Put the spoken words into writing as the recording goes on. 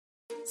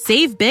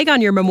Save big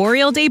on your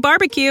Memorial Day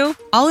barbecue,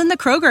 all in the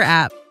Kroger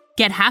app.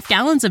 Get half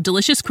gallons of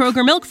delicious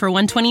Kroger milk for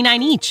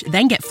 $1.29 each.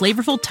 Then get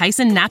flavorful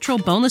Tyson natural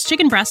boneless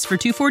chicken breasts for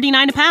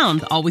 $2.49 a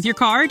pound, all with your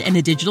card and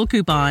a digital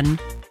coupon.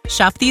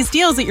 Shop these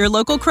deals at your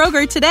local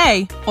Kroger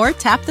today, or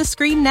tap the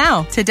screen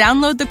now to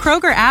download the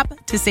Kroger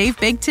app to save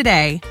big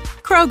today.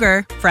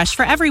 Kroger, fresh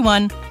for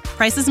everyone.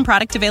 Prices and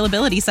product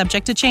availability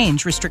subject to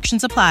change.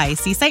 Restrictions apply.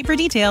 See site for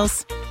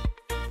details.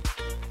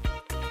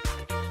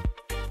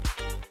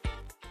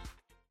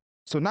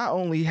 So not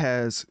only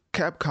has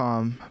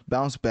Capcom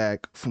bounced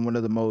back from one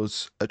of the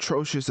most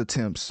atrocious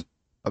attempts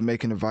of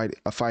making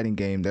a fighting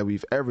game that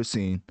we've ever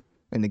seen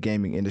in the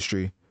gaming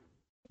industry,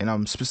 and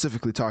I'm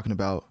specifically talking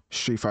about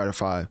Street Fighter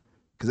V,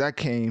 because that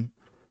game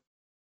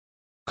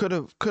could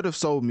have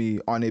sold me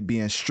on it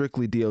being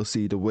strictly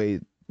DLC the way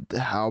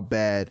how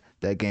bad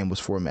that game was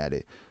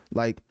formatted.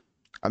 Like,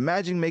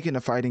 imagine making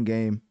a fighting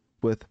game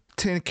with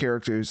 10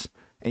 characters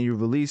and you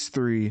release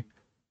 3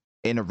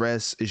 and the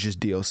rest is just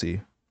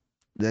DLC.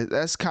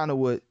 That's kind of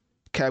what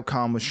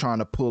Capcom was trying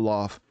to pull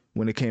off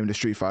when it came to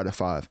Street Fighter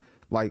V.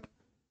 Like,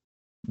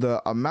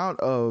 the amount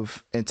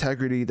of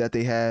integrity that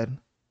they had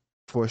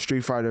for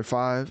Street Fighter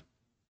V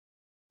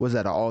was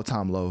at an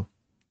all-time low,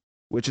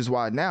 which is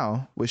why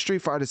now with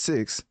Street Fighter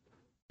VI,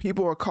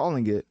 people are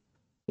calling it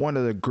one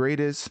of the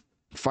greatest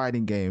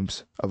fighting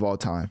games of all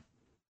time.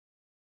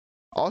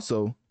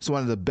 Also, it's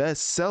one of the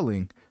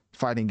best-selling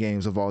fighting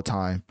games of all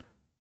time,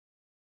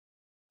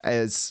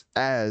 as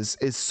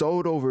it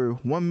sold over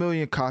 1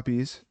 million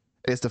copies.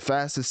 It's the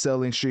fastest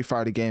selling Street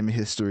Fighter game in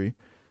history,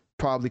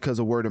 probably because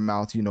of word of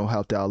mouth,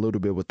 helped out a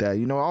little bit with that.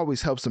 It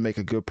always helps to make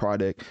a good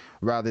product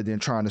rather than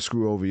trying to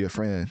screw over your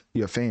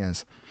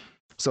fans.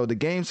 So the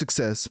game's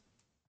success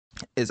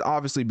is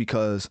obviously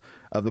because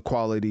of the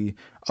quality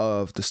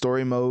of the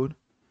story mode,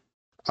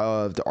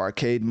 of the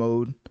arcade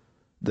mode,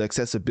 the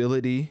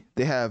accessibility.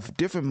 They have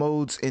different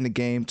modes in the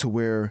game to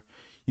where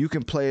you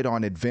can play it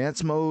on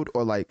advanced mode,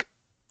 or, like,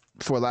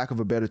 for lack of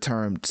a better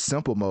term,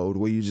 simple mode,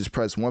 where you just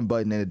press one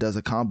button and it does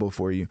a combo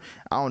for you.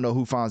 I don't know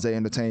who finds that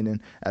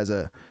entertaining as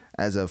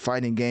a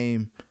fighting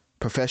game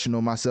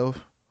professional myself,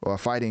 or a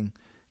fighting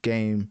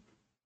game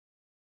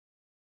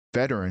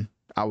veteran,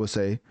 I would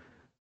say.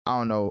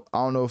 I don't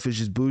know if it's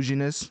just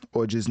bouginess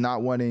or just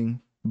not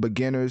wanting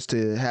beginners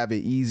to have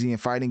it easy in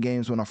fighting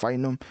games when I'm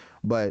fighting them,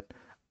 but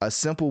a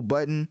simple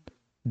button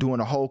doing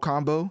a whole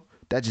combo,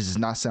 that just does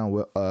not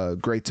sound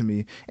great to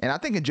me. And I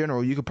think in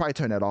general, you could probably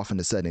turn that off in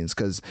the settings,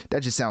 because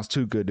that just sounds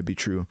too good to be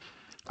true.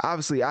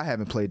 Obviously, I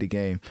haven't played the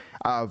game.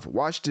 I've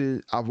watched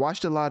it. I've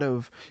watched a lot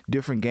of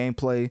different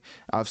gameplay.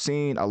 I've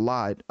seen a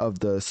lot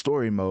of the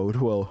story mode.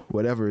 Well,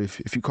 whatever,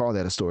 if you call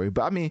that a story.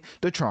 But I mean,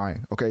 they're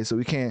trying. Okay, so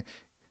we can't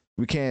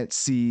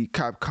see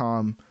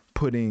Capcom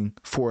putting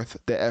forth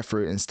the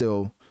effort and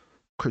still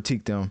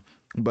critique them.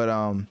 But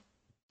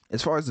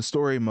as far as the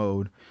story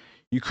mode,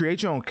 you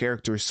create your own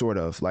character, sort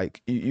of.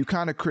 Like, you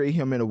kind of create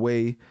him in a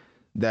way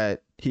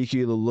that he could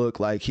either look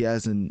like he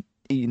hasn't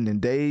eaten in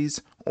days,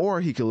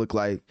 or he could look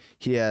like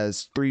he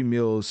has 3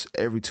 meals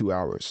every 2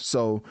 hours.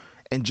 So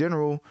in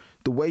general,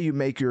 the way you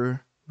make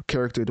your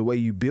character, the way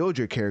you build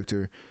your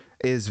character,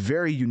 is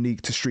very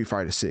unique to Street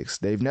Fighter 6.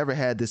 They've never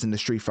had this in the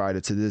Street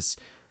Fighter to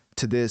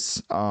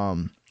this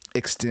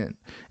extent,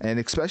 and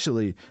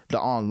especially the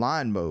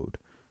online mode,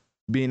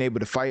 being able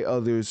to fight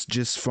others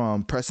just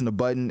from pressing a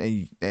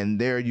button, and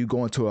there you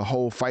go into a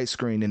whole fight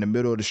screen in the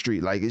middle of the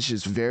street. Like, it's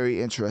just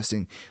very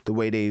interesting the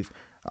way they've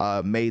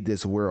made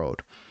this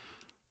world.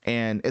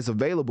 And it's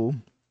available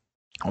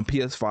on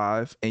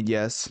PS5 and,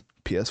 yes,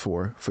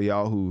 PS4 for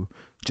y'all who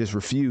just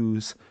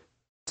refuse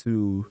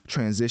to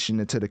transition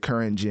into the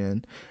current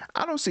gen.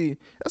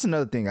 That's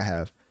another thing I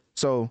have.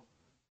 So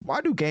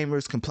why do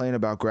gamers complain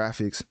about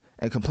graphics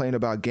and complain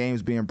about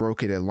games being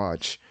broken at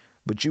launch,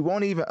 but you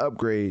won't even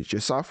upgrade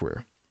your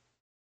software?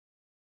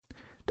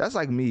 That's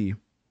like me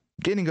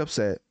getting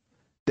upset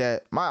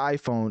that my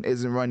iPhone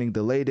isn't running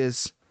the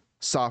latest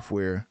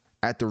software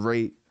at the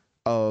rate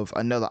of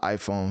another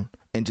iPhone,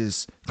 and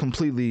just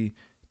completely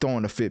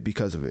throwing a fit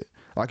because of it.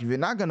 Like, if you're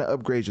not going to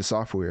upgrade your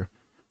software,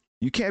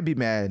 you can't be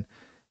mad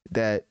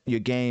that your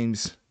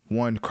games,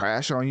 one,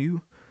 crash on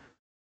you,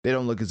 they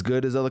don't look as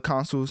good as other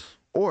consoles,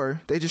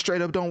 or they just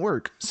straight up don't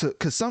work. So,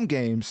 because some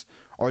games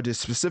are just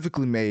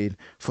specifically made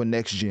for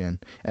next gen,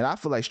 and I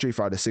feel like Street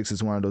Fighter 6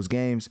 is one of those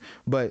games.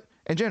 But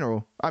in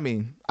general, I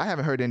mean, I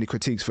haven't heard any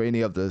critiques for any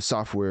of the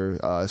software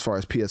as far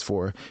as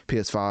PS4,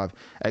 PS5,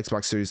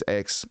 Xbox Series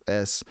X,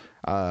 S,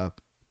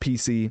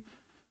 PC.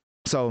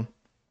 So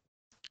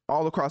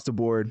all across the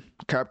board,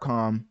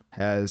 Capcom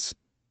has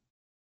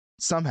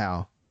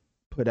somehow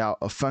put out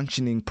a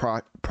functioning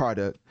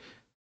product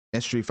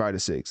in Street Fighter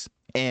 6.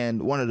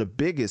 And one of the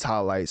biggest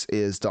highlights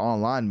is the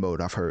online mode,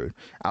 I've heard.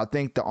 I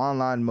think the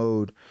online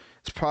mode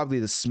is probably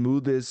the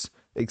smoothest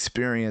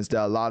experience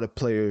that a lot of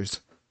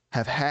players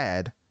have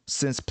had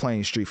since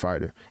playing Street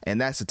Fighter.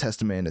 And that's a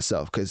testament in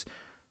itself, because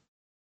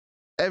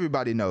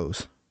everybody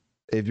knows,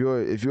 if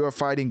you're a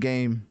fighting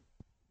game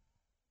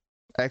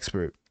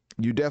expert,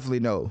 you definitely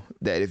know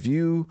that if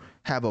you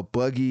have a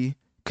buggy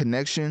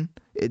connection,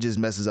 it just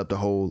messes up the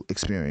whole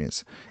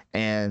experience.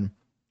 And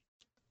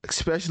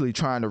especially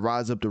trying to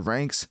rise up the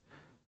ranks,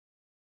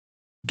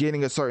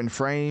 getting a certain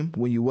frame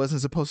when you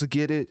wasn't supposed to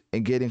get it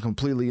and getting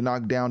completely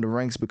knocked down the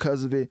ranks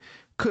because of it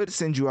could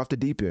send you off the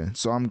deep end.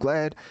 So I'm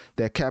glad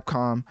that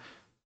Capcom,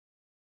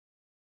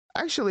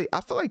 actually,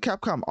 I feel like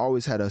Capcom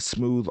always had a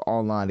smooth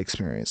online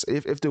experience.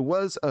 If there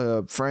was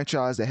a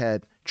franchise that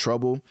had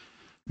trouble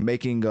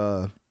making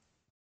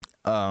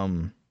I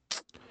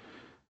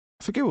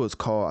forget what it's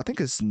called. I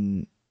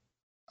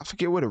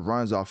forget what it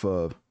runs off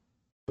of.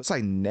 It's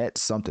like net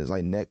something. It's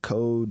like net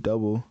code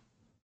double.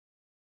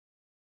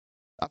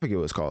 I forget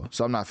what it's called.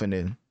 So I'm not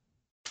finna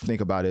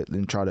think about it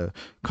and try to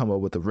come up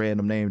with a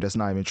random name that's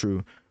not even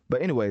true.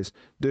 But anyways,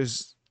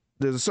 there's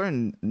a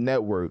certain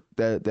network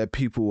that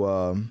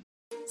people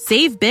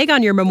Save big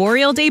on your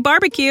Memorial Day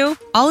barbecue,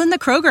 all in the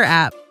Kroger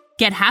app.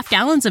 Get half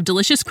gallons of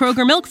delicious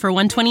Kroger milk for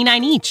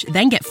 $1.29 each.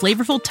 Then get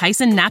flavorful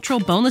Tyson natural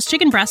boneless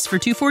chicken breasts for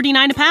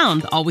 $2.49 a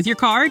pound, all with your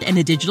card and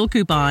a digital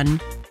coupon.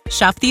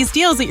 Shop these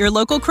deals at your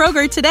local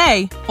Kroger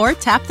today, or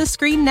tap the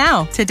screen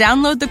now to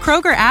download the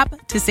Kroger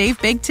app to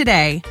save big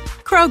today.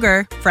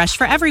 Kroger, fresh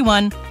for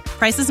everyone.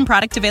 Prices and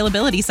product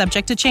availability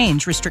subject to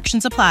change.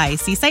 Restrictions apply.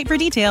 See site for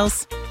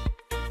details.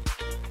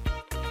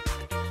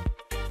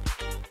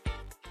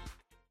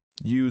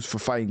 use for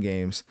fighting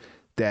games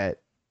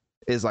that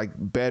is like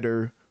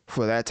better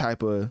for that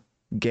type of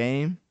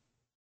game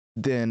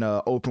than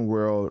open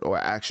world or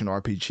action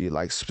RPG.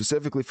 Like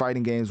specifically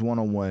fighting games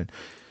one-on-one.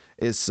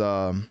 It's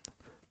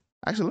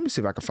actually, let me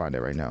see if I can find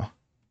it right now.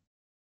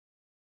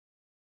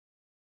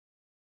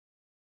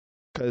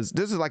 Because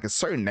this is like a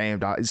certain name,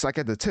 dog. It's like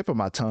at the tip of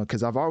my tongue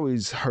because I've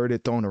always heard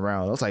it thrown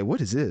around. I was like, what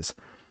is this?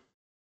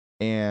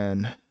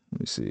 And let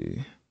me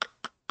see.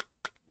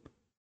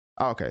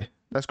 Oh, okay,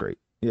 that's great.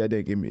 Yeah, it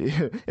didn't give me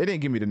it didn't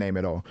give me the name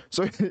at all.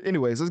 So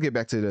anyways, let's get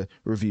back to the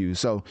review.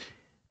 So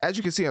as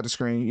you can see on the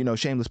screen, you know,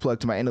 shameless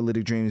plug to my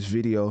Analytic Dreams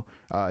video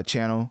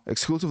channel,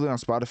 exclusively on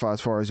Spotify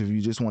as far as if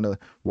you just want to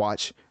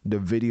watch the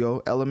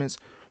video elements.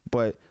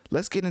 But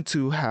let's get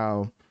into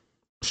how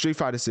Street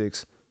Fighter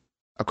 6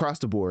 across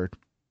the board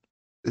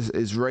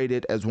is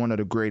rated as one of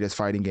the greatest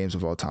fighting games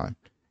of all time.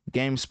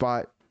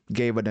 GameSpot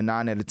gave it a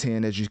 9 out of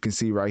 10, as you can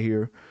see right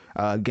here.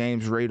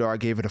 Games Radar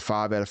gave it a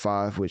 5 out of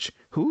 5, which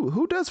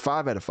who does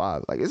 5 out of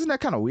 5? Like, isn't that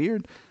kind of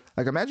weird?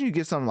 Like, imagine you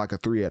get something like a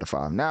 3 out of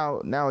 5.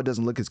 Now it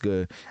doesn't look as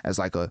good as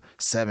like a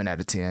 7 out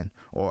of 10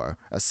 or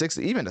a 6.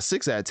 Even a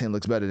 6 out of 10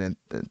 looks better than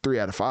 3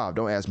 out of 5.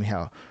 Don't ask me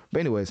how.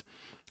 But anyways,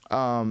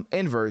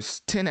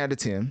 Inverse 10 out of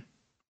 10.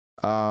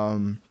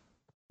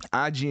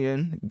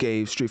 IGN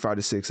gave Street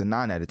Fighter 6 a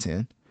 9 out of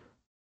 10.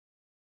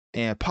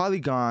 And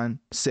Polygon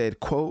said,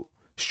 quote,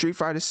 Street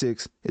Fighter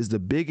 6 is the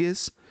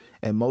biggest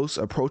and most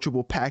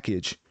approachable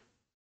package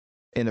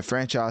in the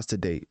franchise to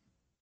date.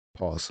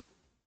 Pause.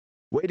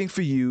 Waiting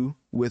for you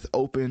with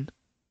open,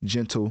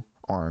 gentle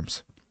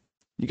arms.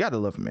 You gotta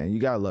love it, man. You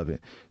gotta love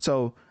it.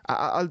 So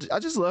I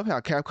just love how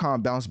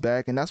Capcom bounced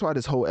back, and that's why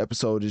this whole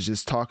episode is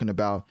just talking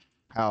about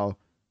how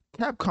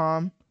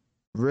Capcom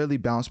really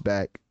bounced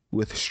back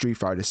with Street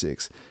Fighter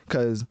 6.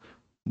 Because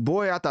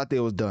boy, I thought they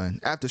was done.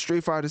 After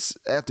Street Fighter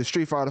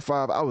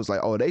 5, I was like,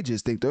 oh, they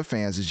just think their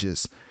fans is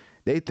just,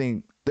 they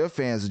think their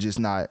fans are just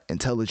not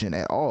intelligent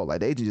at all.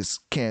 Like, they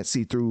just can't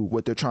see through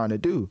what they're trying to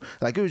do.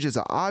 Like, it was just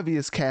an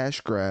obvious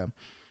cash grab.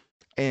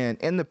 And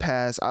in the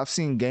past, I've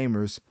seen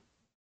gamers,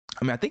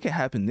 I mean, I think it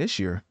happened this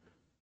year.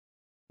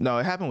 No,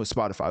 it happened with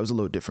Spotify. It was a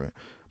little different.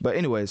 But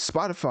anyways,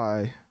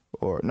 Spotify,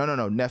 or no,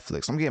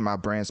 Netflix. I'm getting my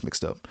brands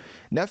mixed up.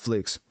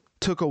 Netflix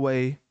took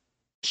away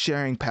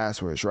sharing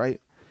passwords,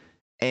 right?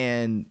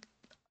 And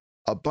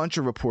a bunch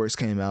of reports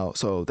came out.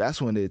 So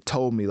that's when it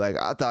told me, like,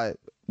 I thought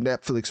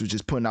Netflix was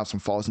just putting out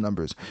some false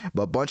numbers,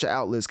 but a bunch of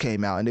outlets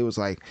came out and it was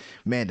like,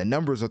 man, the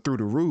numbers are through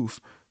the roof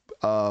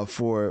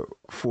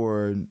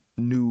for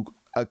new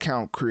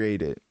account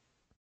created.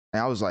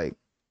 And I was like,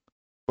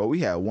 but we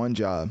had one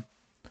job.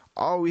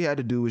 All we had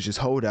to do was just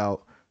hold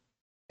out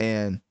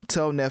and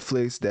tell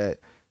Netflix that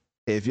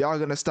if y'all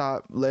gonna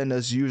stop letting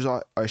us use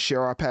or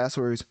share our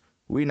passwords,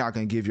 we're not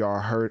gonna give y'all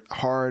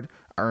hard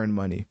earned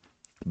money.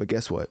 But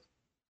guess what?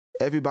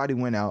 Everybody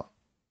went out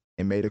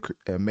and made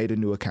a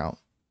new account.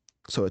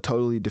 So it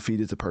totally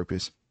defeated the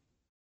purpose.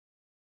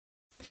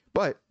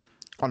 But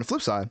on the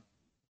flip side,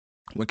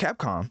 when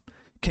Capcom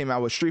came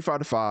out with Street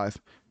Fighter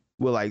 5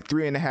 with like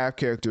 3.5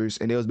 characters,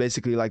 and it was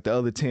basically like the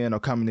other 10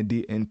 are coming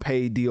in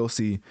paid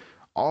DLC,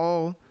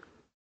 all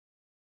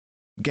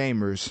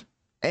gamers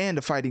and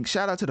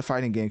shout out to the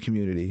fighting game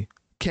community,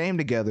 came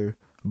together,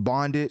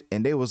 bonded,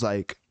 and they was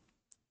like,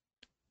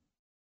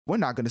 we're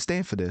not going to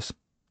stand for this.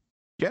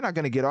 You're not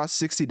going to get our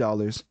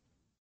 $60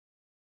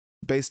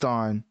 based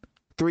on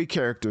 3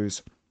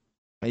 characters,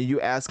 and you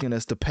asking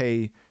us to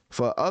pay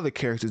for other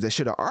characters that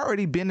should have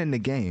already been in the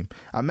game.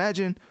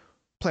 Imagine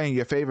playing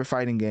your favorite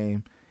fighting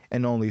game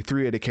and only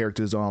 3 of the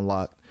characters are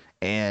unlocked,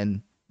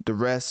 and the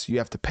rest you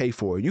have to pay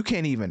for. You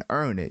can't even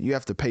earn it. You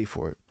have to pay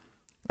for it.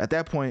 At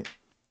that point,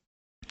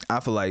 I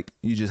feel like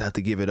you just have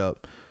to give it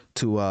up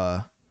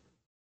to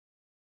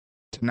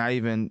to not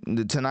even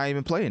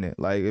playing it.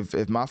 Like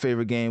if my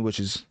favorite game, which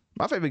is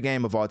my favorite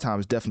game of all time,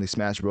 is definitely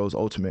Smash Bros.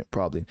 Ultimate,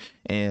 probably.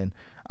 And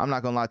I'm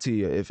not gonna lie to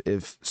you,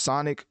 if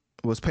Sonic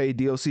was paid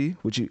DLC,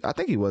 which I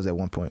think he was at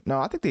one point. No,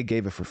 I think they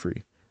gave it for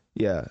free.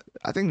 Yeah,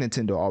 I think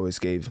Nintendo always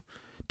gave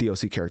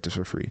DLC characters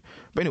for free.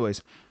 But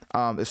anyways,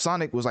 if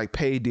Sonic was like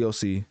paid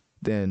DLC,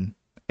 then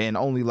and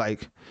only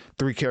like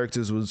 3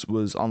 characters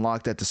was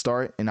unlocked at the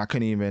start, and I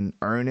couldn't even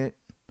earn it.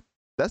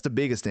 That's the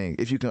biggest thing.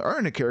 If you can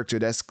earn a character,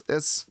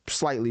 that's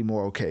slightly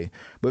more okay.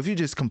 But if you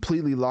just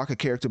completely lock a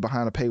character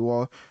behind a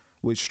paywall,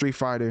 which Street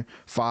Fighter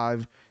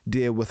V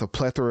did with a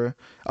plethora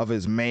of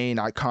his main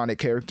iconic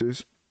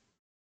characters,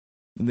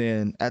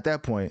 then at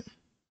that point,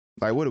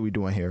 like, what are we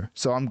doing here?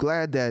 So I'm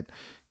glad that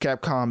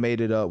Capcom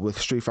made it up with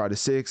Street Fighter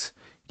 6.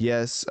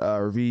 Yes,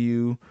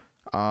 Ryu,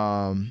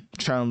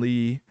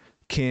 Chun-Li,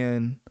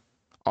 Ken,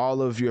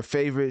 all of your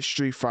favorite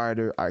Street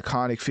Fighter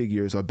iconic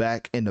figures are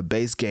back in the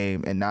base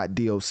game and not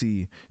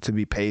DLC to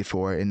be paid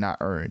for and not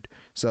earned.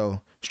 So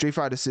Street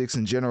Fighter 6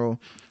 in general,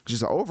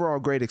 just an overall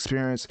great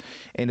experience,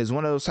 and is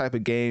one of those type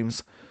of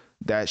games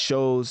that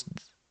shows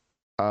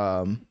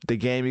the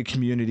gaming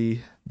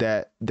community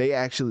that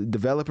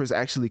developers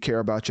actually care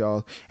about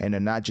y'all, and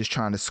they're not just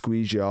trying to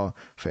squeeze y'all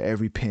for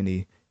every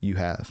penny you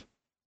have.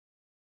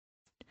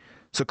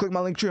 So click my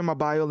link tree in my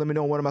bio. Let me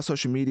know on one of my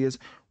social medias.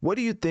 What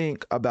do you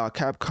think about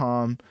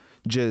Capcom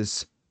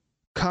just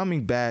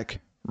coming back,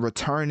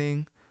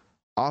 returning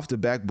off the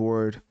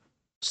backboard,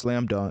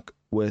 slam dunk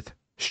with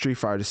Street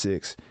Fighter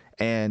 6?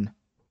 And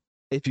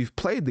if you've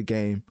played the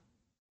game,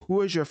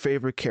 who is your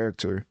favorite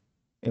character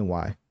and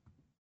why?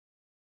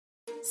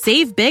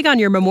 Save big on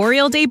your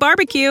Memorial Day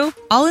barbecue,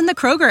 all in the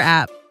Kroger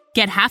app.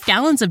 Get half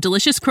gallons of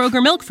delicious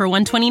Kroger milk for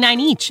 $1.29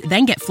 each.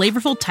 Then get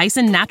flavorful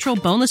Tyson natural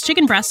boneless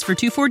chicken breasts for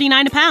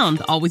 $2.49 a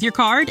pound, all with your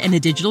card and a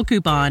digital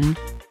coupon.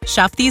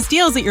 Shop these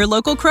deals at your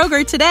local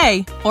Kroger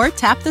today, or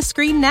tap the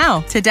screen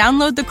now to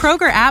download the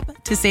Kroger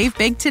app to save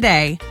big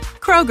today.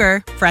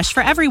 Kroger, fresh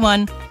for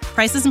everyone.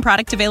 Prices and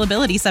product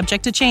availability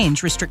subject to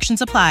change.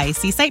 Restrictions apply.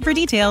 See site for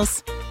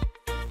details.